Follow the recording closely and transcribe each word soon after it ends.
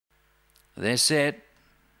They're set.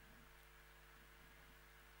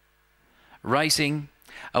 Racing.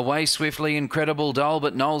 Away swiftly, Incredible Doll,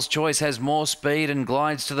 but Noel's Choice has more speed and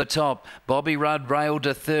glides to the top. Bobby Rudd railed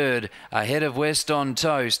to third, ahead of West on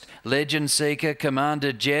Toast. Legend Seeker,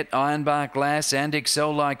 Commander Jet, Ironbark Lass and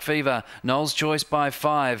Excel Like Fever. Noel's Choice by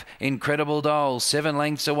 5. Incredible Doll, 7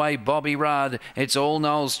 lengths away, Bobby Rudd. It's all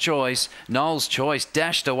Noel's Choice. Noel's Choice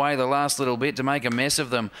dashed away the last little bit to make a mess of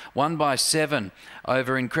them. 1 by 7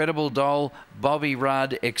 over Incredible Doll, Bobby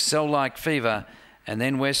Rudd, Excel Like Fever. And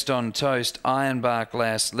then West on Toast, Ironbark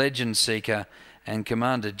Lass, Legend Seeker and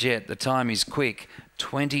Commander Jet. The time is quick,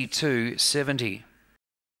 22.70.